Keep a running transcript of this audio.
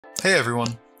Hey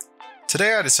everyone!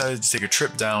 Today I decided to take a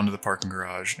trip down to the parking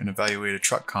garage and evaluate a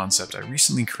truck concept I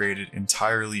recently created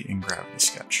entirely in Gravity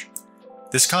Sketch.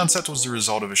 This concept was the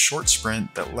result of a short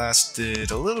sprint that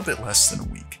lasted a little bit less than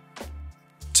a week.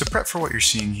 To prep for what you're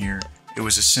seeing here, it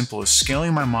was as simple as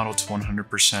scaling my model to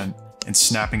 100% and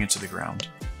snapping it to the ground.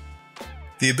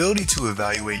 The ability to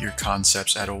evaluate your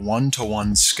concepts at a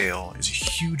 1-to-1 scale is a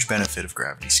huge benefit of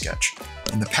Gravity Sketch,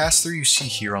 and the Passthrough you see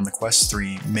here on the Quest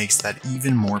 3 makes that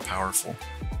even more powerful.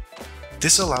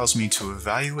 This allows me to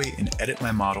evaluate and edit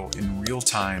my model in real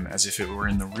time as if it were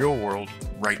in the real world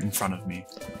right in front of me,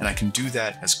 and I can do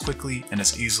that as quickly and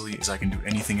as easily as I can do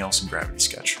anything else in Gravity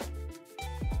Sketch.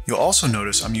 You'll also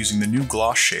notice I'm using the new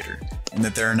gloss shader, and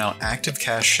that there are now active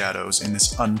cast shadows in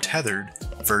this untethered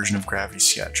version of Gravity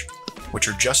Sketch, which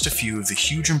are just a few of the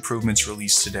huge improvements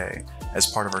released today as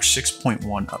part of our 6.1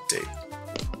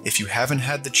 update. If you haven't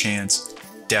had the chance,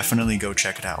 definitely go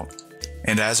check it out.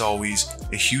 And as always,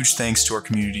 a huge thanks to our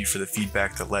community for the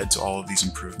feedback that led to all of these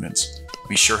improvements.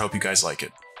 We sure hope you guys like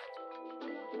it.